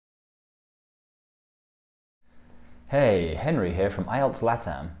Hey, Henry here from IELTS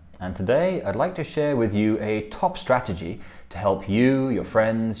LATAM, and today I'd like to share with you a top strategy to help you, your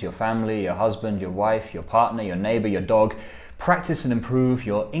friends, your family, your husband, your wife, your partner, your neighbor, your dog practice and improve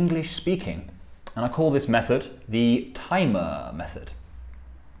your English speaking. And I call this method the timer method.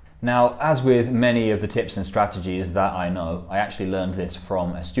 Now, as with many of the tips and strategies that I know, I actually learned this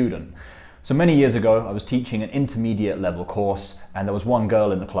from a student. So many years ago, I was teaching an intermediate level course, and there was one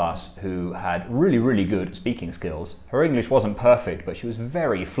girl in the class who had really good speaking skills. Her English wasn't perfect, but she was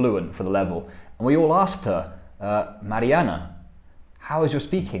very fluent for the level. And we all asked her, Mariana, how is your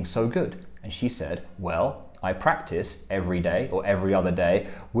speaking so good? And she said, well, I practice every day or every other day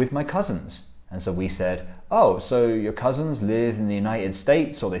with my cousins. And so we said, oh, so your cousins live in the United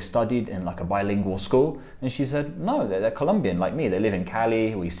States or they studied in like a bilingual school? And she said, no, they're Colombian like me. They live in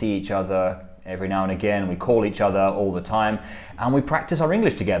Cali. We see each other every now and again. We call each other all the time and we practice our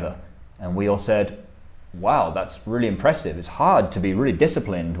English together. And we all said, wow, that's really impressive. It's hard to be really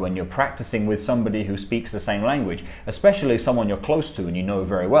disciplined when you're practicing with somebody who speaks the same language, especially someone you're close to and you know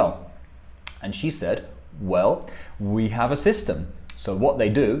very well. And she said, well, we have a system. So what they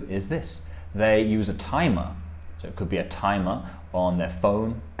do is this. They use a timer, so it could be a timer on their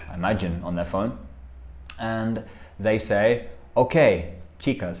phone, I imagine on their phone, and they say, okay,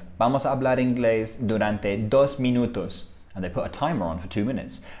 chicas, vamos a hablar inglés durante 2 minutos, and they put a timer on for 2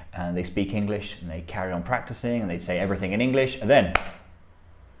 minutes, and they speak English, and they carry on practicing, and they say everything in English, and then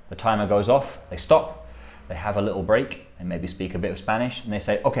the timer goes off, they stop, they have a little break, and maybe speak a bit of Spanish, and they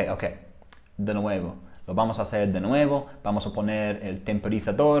say, okay, de nuevo, lo vamos a hacer de nuevo, vamos a poner el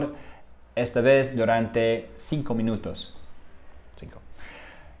temporizador, esta vez durante 5 minutos.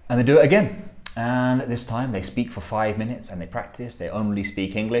 And they do it again. And this time they speak for 5 minutes and they practice. They only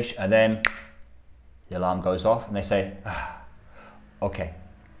speak English. And then the alarm goes off and they say, okay,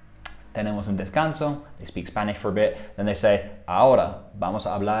 tenemos un descanso. They speak Spanish for a bit. Then they say, ahora vamos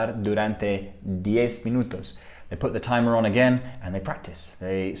a hablar durante 10 minutos. They put the timer on again and they practice.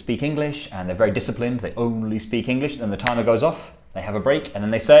 They speak English and they're very disciplined. They only speak English. Then the timer goes off. They have a break and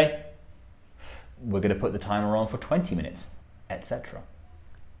then they say, we're going to put the timer on for 20 minutes, etc.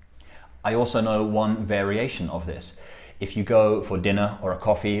 I also know one variation of this. If you go for dinner or a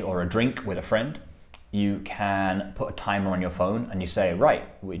coffee or a drink with a friend, you can put a timer on your phone and you say, right,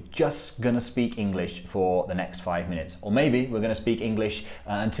 we're just going to speak English for the next 5 minutes. Or maybe we're going to speak English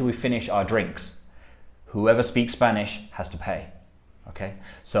until we finish our drinks. Whoever speaks Spanish has to pay. Okay,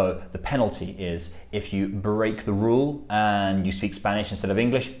 so the penalty is if you break the rule and you speak Spanish instead of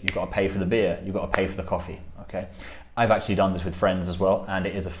English, you've got to pay for the beer, you've got to pay for the coffee. Okay, I've actually done this with friends as well, and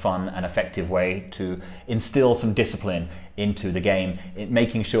it is a fun and effective way to instill some discipline into the game,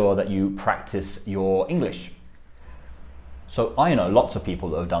 making sure that you practice your English. So I know lots of people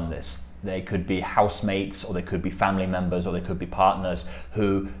that have done this. They could be housemates, or they could be family members, or they could be partners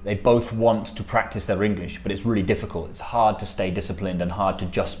who they both want to practice their English, but it's really difficult. It's hard to stay disciplined and hard to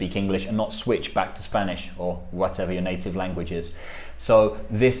just speak English and not switch back to Spanish or whatever your native language is. So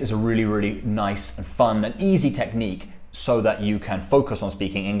this is a really nice and fun and easy technique so that you can focus on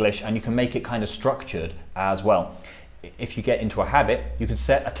speaking English and you can make it kind of structured as well. If you get into a habit, you can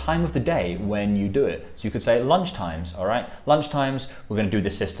set a time of the day when you do it. So you could say lunchtimes, all right? Lunchtimes, we're going to do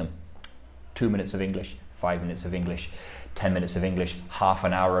this system. 2 minutes of English, 5 minutes of English, 10 minutes of English, half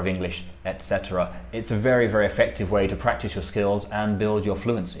an hour of English, etc. It's a very effective way to practice your skills and build your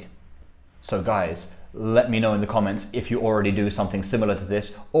fluency. So guys, let me know in the comments if you already do something similar to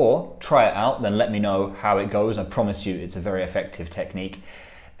this, or try it out, then let me know how it goes. I promise you it's a very effective technique.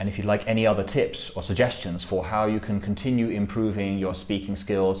 And if you'd like any other tips or suggestions for how you can continue improving your speaking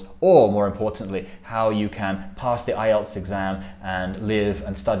skills, or more importantly, how you can pass the IELTS exam and live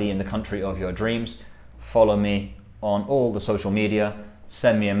and study in the country of your dreams, follow me on all the social media,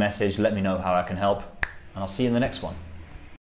 send me a message, let me know how I can help, and I'll see you in the next one.